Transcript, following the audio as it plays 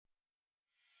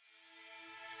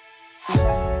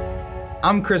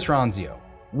I'm Chris Ronzio.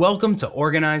 Welcome to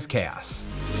Organized Chaos.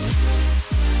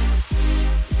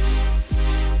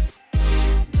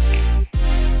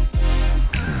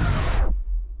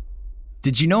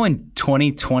 Did you know in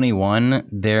 2021,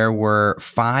 there were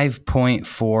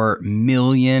 5.4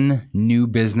 million new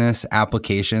business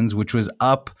applications, which was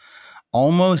up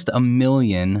almost a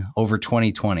million over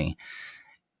 2020.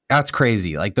 That's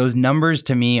crazy. Like, those numbers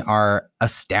to me are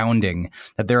astounding,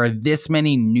 that there are this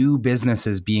many new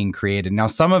businesses being created. Now,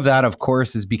 some of that, of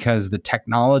course, is because the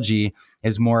technology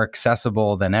is more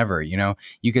accessible than ever. You know,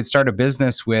 you could start a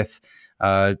business with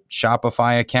a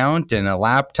Shopify account and a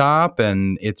laptop,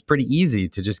 and it's pretty easy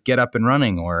to just get up and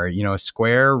running, or, you know, a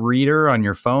Square reader on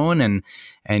your phone,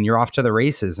 and you're off to the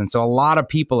races. And so a lot of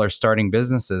people are starting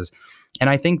businesses. And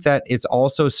I think that it's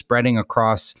also spreading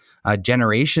across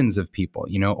generations of people.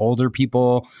 You know, older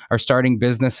people are starting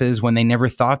businesses when they never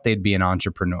thought they'd be an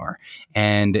entrepreneur.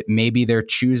 And maybe they're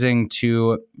choosing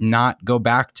to not go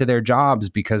back to their jobs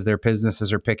because their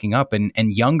businesses are picking up. And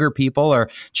younger people are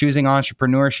choosing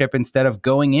entrepreneurship instead of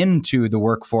going into the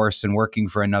workforce and working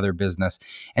for another business.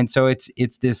 And so it's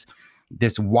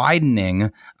this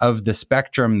widening of the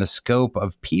spectrum, the scope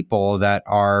of people that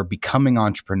are becoming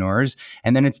entrepreneurs.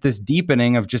 And then it's this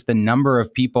deepening of just the number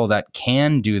of people that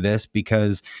can do this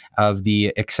because of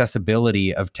the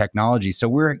accessibility of technology. So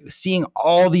we're seeing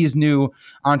all these new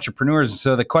entrepreneurs.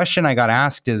 So the question I got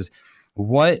asked is,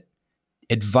 what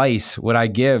advice would I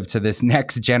give to this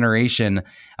next generation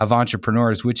of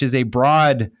entrepreneurs, which is a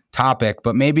broad topic,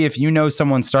 but maybe if you know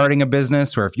someone starting a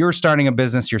business, or if you're starting a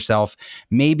business yourself,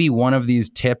 maybe one of these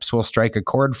tips will strike a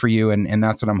chord for you. And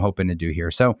that's what I'm hoping to do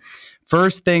here. So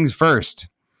first things first,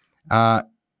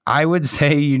 I would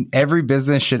say every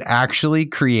business should actually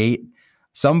create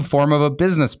some form of a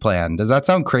business plan. Does that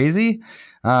sound crazy?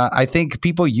 I think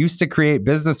people used to create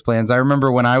business plans. I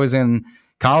remember when I was in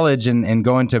college and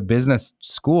going to business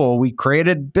school, we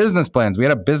created business plans. We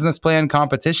had a business plan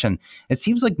competition. It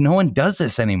seems like no one does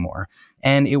this anymore.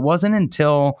 And it wasn't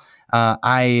until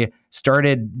I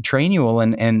started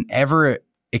Trainual and ever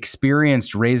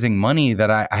experienced raising money that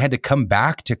I had to come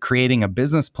back to creating a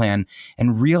business plan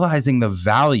and realizing the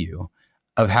value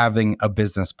of having a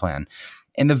business plan.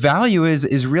 And the value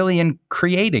is really in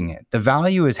creating it. The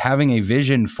value is having a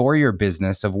vision for your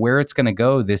business of where it's going to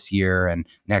go this year and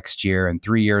next year and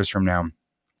 3 years from now.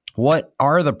 What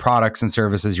are the products and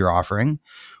services you're offering?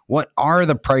 What are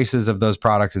the prices of those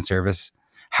products and services?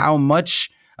 How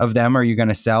much of them are you going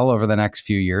to sell over the next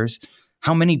few years?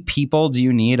 How many people do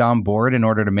you need on board in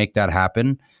order to make that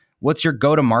happen? What's your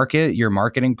go-to-market, your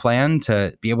marketing plan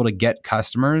to be able to get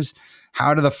customers?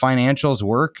 How do the financials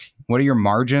work? What do your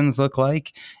margins look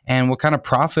like? And what kind of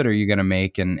profit are you going to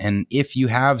make? And if you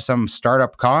have some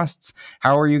startup costs,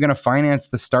 how are you going to finance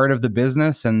the start of the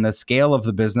business and the scale of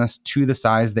the business to the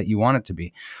size that you want it to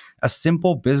be? A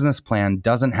simple business plan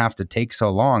doesn't have to take so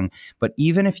long. But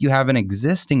even if you have an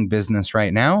existing business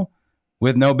right now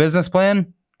with no business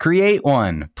plan, create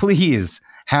one. Please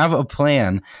have a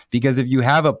plan, because if you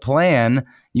have a plan,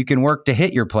 you can work to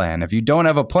hit your plan. If you don't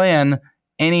have a plan,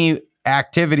 any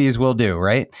activities will do,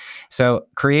 right? So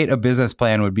create a business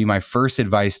plan would be my first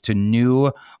advice to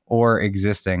new or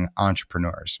existing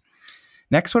entrepreneurs.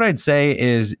 Next, what I'd say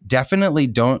is definitely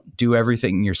don't do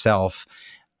everything yourself.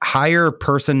 Hire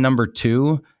person number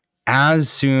 2 as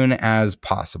soon as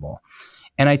possible.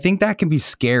 And I think that can be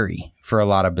scary for a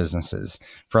lot of businesses,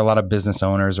 for a lot of business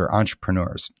owners or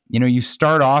entrepreneurs. You know, you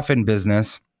start off in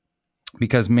business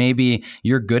because maybe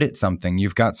you're good at something,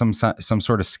 you've got some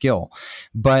sort of skill,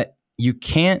 but you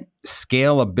can't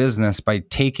scale a business by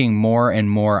taking more and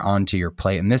more onto your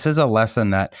plate. And this is a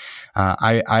lesson that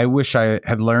I wish I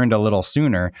had learned a little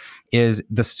sooner, is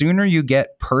the sooner you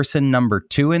get person number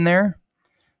 2 in there,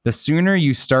 the sooner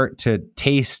you start to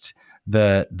taste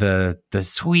the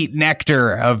sweet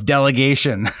nectar of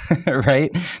delegation, right?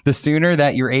 The sooner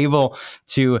that you're able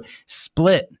to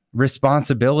split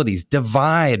responsibilities,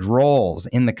 divide roles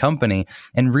in the company,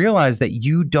 and realize that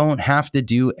you don't have to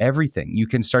do everything. You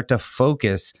can start to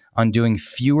focus on doing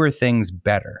fewer things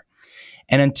better.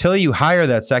 And until you hire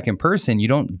that second person, you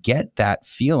don't get that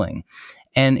feeling.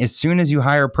 And as soon as you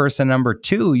hire person number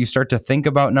 2, you start to think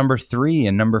about number 3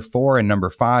 and number 4 and number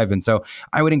 5. And so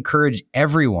I would encourage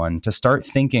everyone to start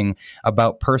thinking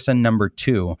about person number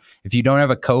 2, if you don't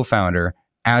have a co-founder,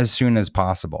 as soon as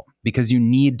possible, because you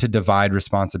need to divide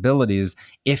responsibilities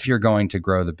if you're going to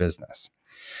grow the business.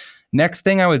 Next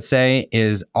thing I would say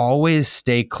is always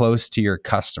stay close to your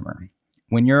customer.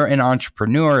 When you're an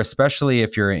entrepreneur, especially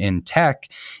if you're in tech,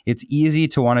 it's easy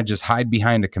to want to just hide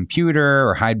behind a computer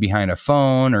or hide behind a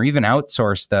phone or even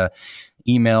outsource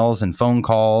emails and phone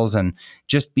calls and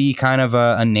just be kind of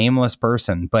a nameless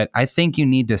person. But I think you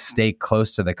need to stay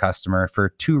close to the customer for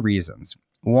two reasons.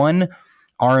 One,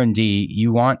 R&D,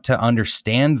 you want to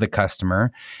understand the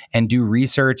customer and do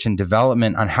research and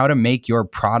development on how to make your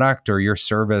product or your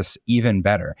service even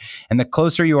better. And the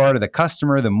closer you are to the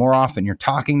customer, the more often you're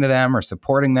talking to them or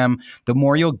supporting them, the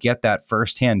more you'll get that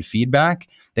firsthand feedback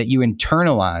that you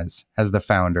internalize as the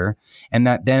founder, and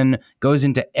that then goes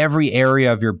into every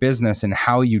area of your business and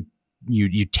how you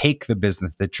take the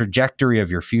business. The trajectory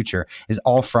of your future is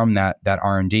all from that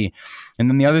R&D. And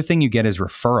then the other thing you get is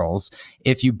referrals.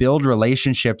 If you build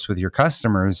relationships with your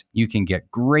customers, you can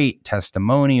get great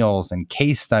testimonials and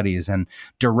case studies and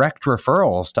direct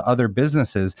referrals to other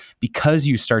businesses because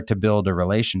you start to build a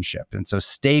relationship. And so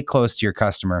stay close to your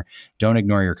customer. Don't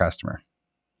ignore your customer.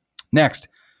 Next,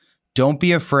 don't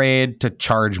be afraid to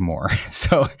charge more.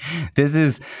 So this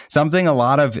is something a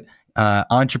lot of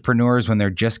entrepreneurs, when they're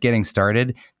just getting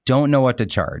started, don't know what to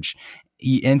charge.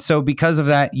 And so because of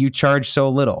that, you charge so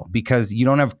little because you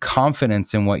don't have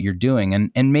confidence in what you're doing.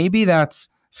 And maybe that's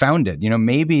founded.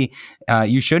 Maybe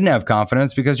you shouldn't have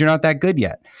confidence because you're not that good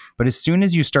yet. But as soon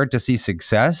as you start to see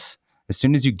success, as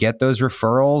soon as you get those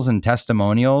referrals and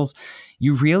testimonials,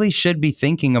 you really should be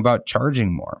thinking about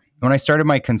charging more. When I started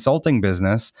my consulting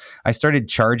business, I started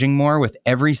charging more with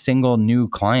every single new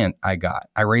client I got.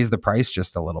 I raised the price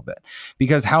just a little bit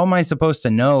because how am I supposed to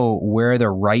know where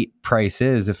the right price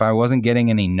is if I wasn't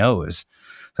getting any no's?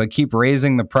 So I keep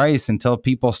raising the price until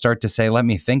people start to say, let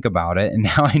me think about it. And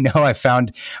now I know I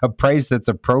found a price that's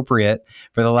appropriate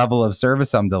for the level of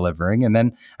service I'm delivering. And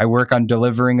then I work on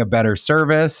delivering a better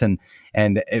service and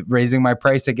raising my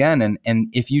price again. And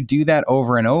if you do that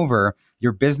over and over,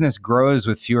 your business grows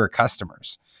with fewer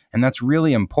customers. And that's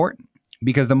really important.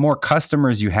 Because the more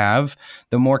customers you have,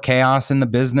 the more chaos in the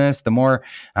business, the more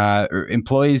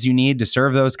employees you need to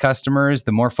serve those customers,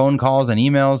 the more phone calls and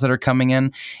emails that are coming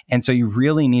in. And so you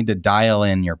really need to dial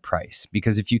in your price,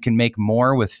 because if you can make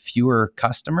more with fewer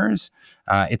customers,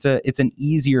 it's an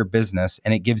easier business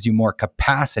and it gives you more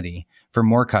capacity for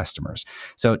more customers.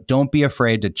 So don't be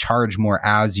afraid to charge more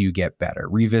as you get better.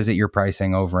 Revisit your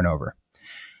pricing over and over.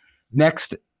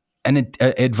 Next, an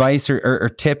advice or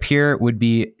tip here would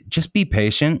be just be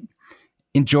patient,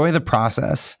 enjoy the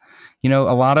process. A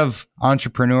lot of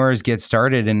entrepreneurs get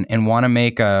started and want to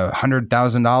make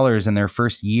 $100,000 in their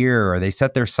first year, or they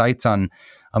set their sights on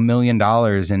 $1 million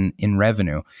in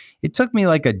revenue. It took me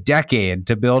like a decade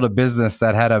to build a business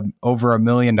that had over $1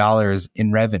 million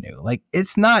in revenue. Like,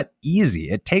 it's not easy.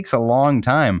 It takes a long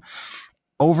time.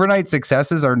 Overnight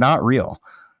successes are not real.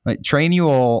 Like,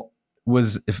 Trainual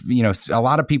was, a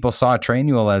lot of people saw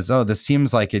Trainual as, this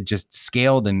seems like it just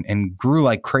scaled and grew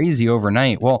like crazy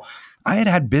overnight. Well, I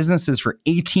had businesses for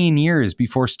 18 years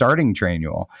before starting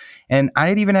Trainual. And I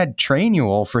had even had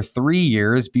Trainual for 3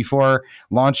 years before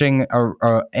launching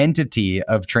a entity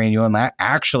of Trainual and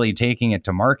actually taking it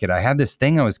to market. I had this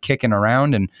thing I was kicking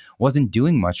around and wasn't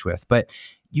doing much with, but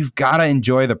you've got to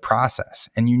enjoy the process,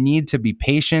 and you need to be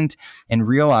patient and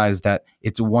realize that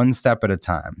it's one step at a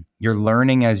time. You're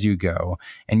learning as you go,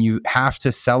 and you have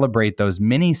to celebrate those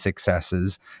mini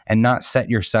successes and not set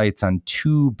your sights on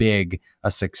too big a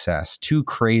success, too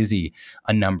crazy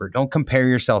a number. Don't compare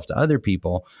yourself to other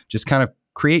people. Just kind of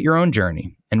create your own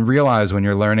journey and realize when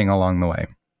you're learning along the way.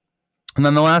 And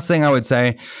then the last thing I would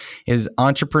say is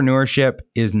entrepreneurship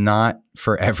is not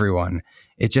for everyone.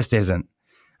 It just isn't.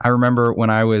 I remember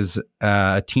when I was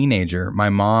a teenager, my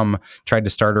mom tried to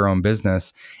start her own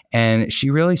business and she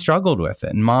really struggled with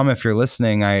it. And Mom, if you're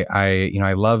listening,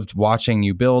 I loved watching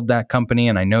you build that company.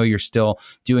 And I know you're still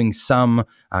doing some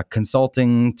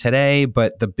consulting today,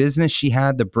 but the business she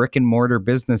had, the brick and mortar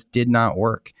business, did not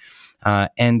work.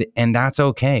 And that's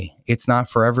okay. It's not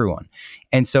for everyone.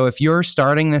 And so if you're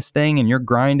starting this thing and you're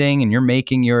grinding and you're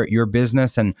making your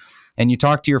business and you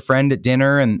talk to your friend at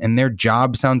dinner and their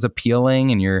job sounds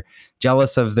appealing and you're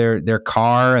jealous of their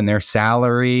car and their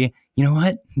salary, you know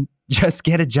what? Just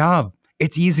get a job.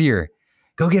 It's easier.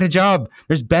 Go get a job.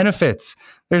 There's benefits.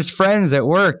 There's friends at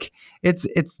work. It's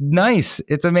nice.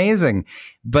 It's amazing.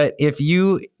 But if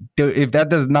that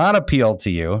does not appeal to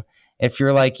you, if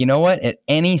you're like, you know what, at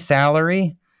any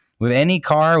salary, with any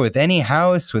car, with any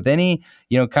house, with any,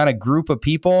 kind of group of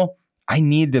people, I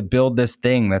need to build this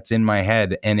thing that's in my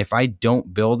head. And if I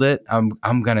don't build it,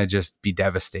 I'm going to just be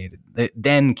devastated.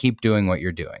 Then keep doing what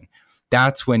you're doing.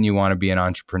 That's when you want to be an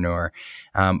entrepreneur.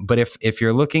 But if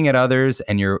you're looking at others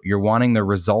and you're wanting the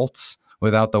results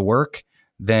without the work,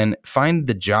 then find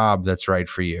the job that's right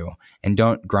for you and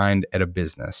don't grind at a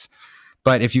business.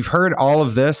 But if you've heard all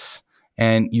of this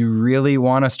and you really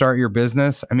want to start your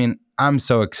business, I'm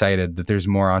so excited that there's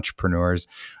more entrepreneurs.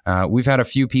 We've had a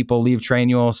few people leave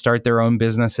Trainual, start their own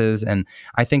businesses, and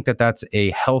I think that that's a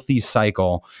healthy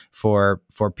cycle for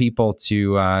people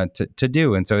to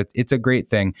do. And so it's a great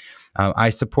thing. I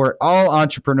support all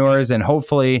entrepreneurs, and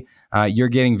hopefully you're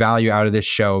getting value out of this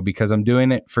show because I'm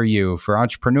doing it for you, for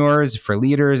entrepreneurs, for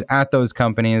leaders at those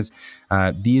companies.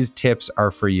 These tips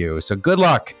are for you. So good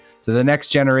luck to the next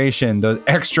generation, those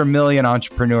extra million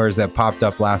entrepreneurs that popped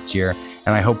up last year.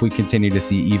 And I hope we continue to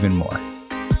see even more.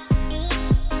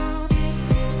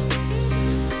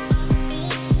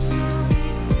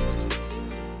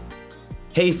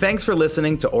 Hey, thanks for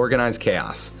listening to Organized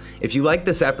Chaos. If you like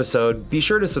this episode, be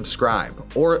sure to subscribe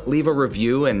or leave a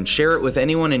review and share it with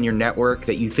anyone in your network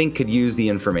that you think could use the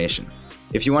information.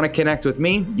 If you want to connect with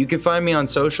me, you can find me on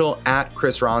social at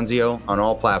Chris Ronzio on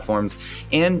all platforms,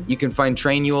 and you can find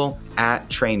Trainual at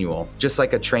Trainual, just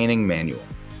like a training manual.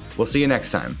 We'll see you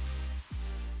next time.